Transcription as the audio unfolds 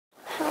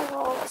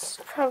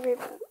probably, I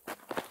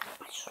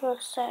just want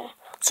to say,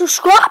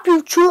 subscribe,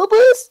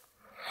 YouTubers.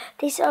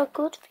 These are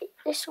good.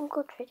 There's some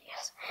good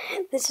videos.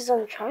 This is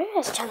on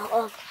Travis channel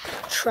of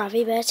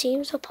Travi Bear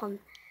Teams up on.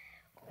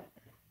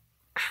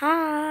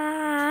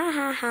 Hi,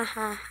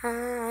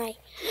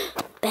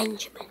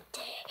 Benjamin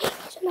Day.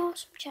 It's an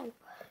awesome channel.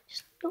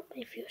 Just not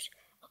many views.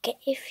 Okay,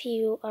 if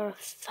you are a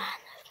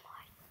fan of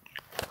mine,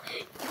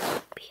 you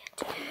won't be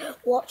able to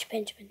watch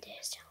Benjamin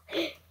Day's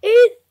channel.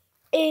 It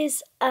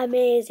is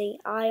amazing.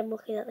 I am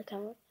looking at the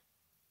camera.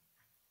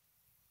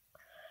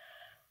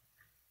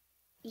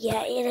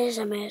 Yeah, it is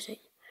amazing.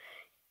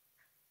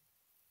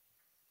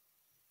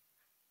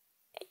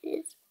 It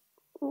is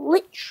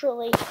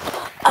literally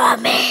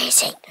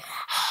amazing.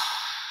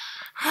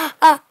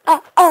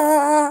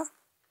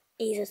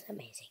 He's just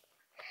amazing.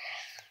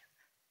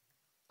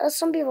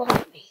 Some people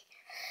hate me.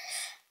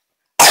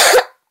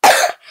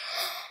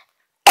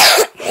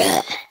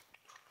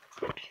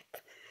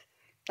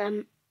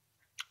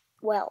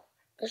 Well,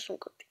 there's some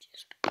good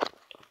videos.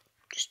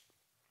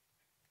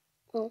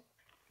 Well,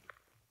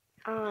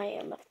 I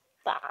am a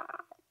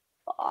fan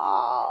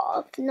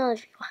of none of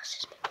you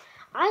asks me.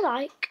 I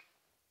like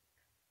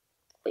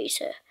what you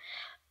say.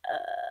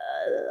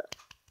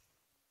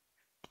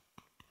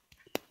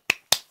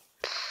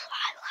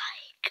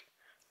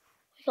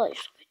 I like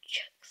just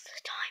check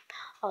the time.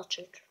 Oh,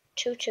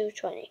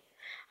 2:20.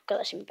 I've got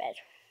this in bed.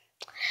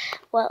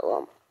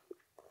 Well,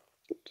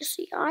 you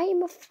see, I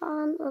am a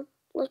fan of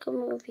Lego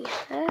Movie.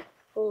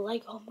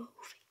 Lego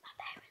Movie. My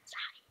parents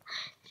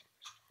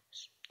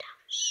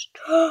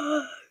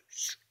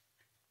downstairs.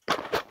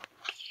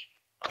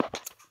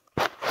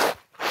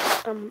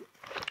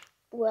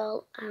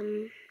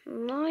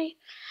 My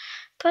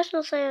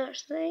personal favourite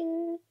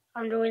thing,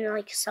 I'm doing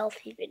like a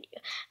selfie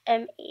video.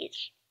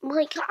 It's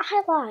like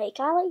I like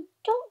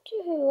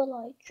Doctor Who, I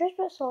like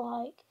Christmas, I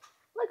like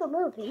Lego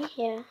Movie,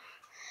 yeah.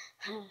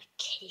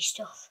 Kitty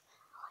stuff.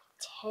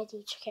 I like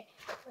Teddy. Okay,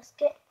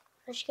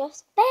 let's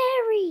guess.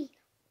 Barry.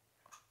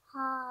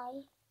 Hi.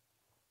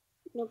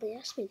 Nobody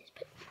asked me this,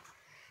 but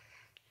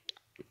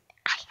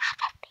I have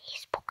a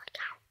Facebook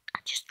account. I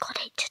just got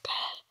it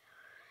today.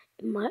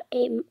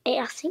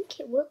 I think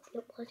it will be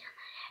uploaded on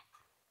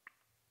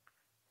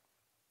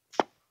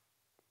there.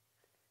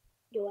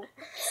 Do I?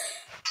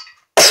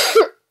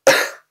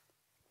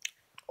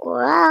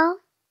 Well,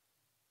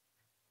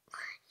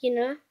 you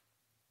know.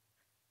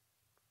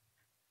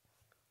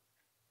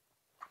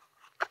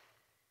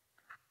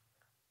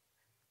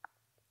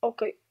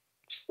 Okay,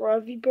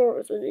 Ravi Burr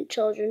is an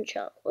intelligent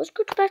child. Let's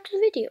go back to the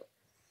video.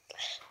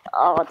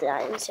 Oh, I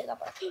didn't say that.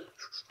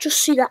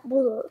 Just see that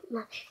bullet.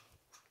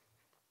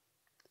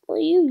 Well,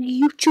 you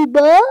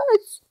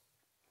YouTubers,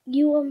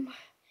 you are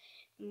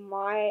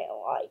my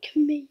like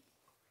me.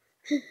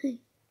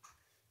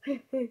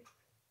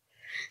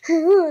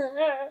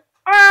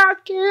 I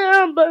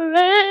can't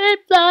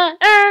believe that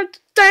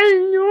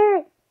entertain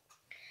you.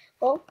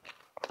 Well,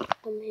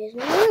 here's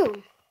my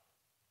room.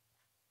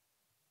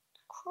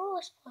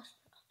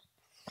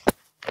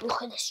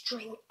 Look at this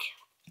drink.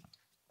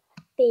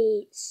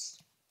 Beats.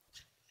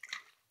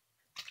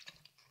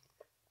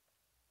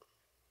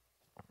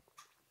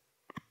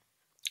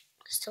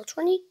 Still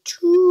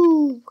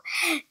 22.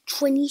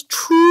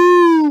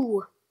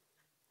 22.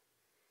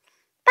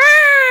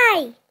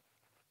 Bye.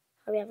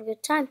 Hope you have a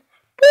good time.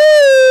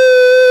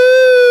 Bye.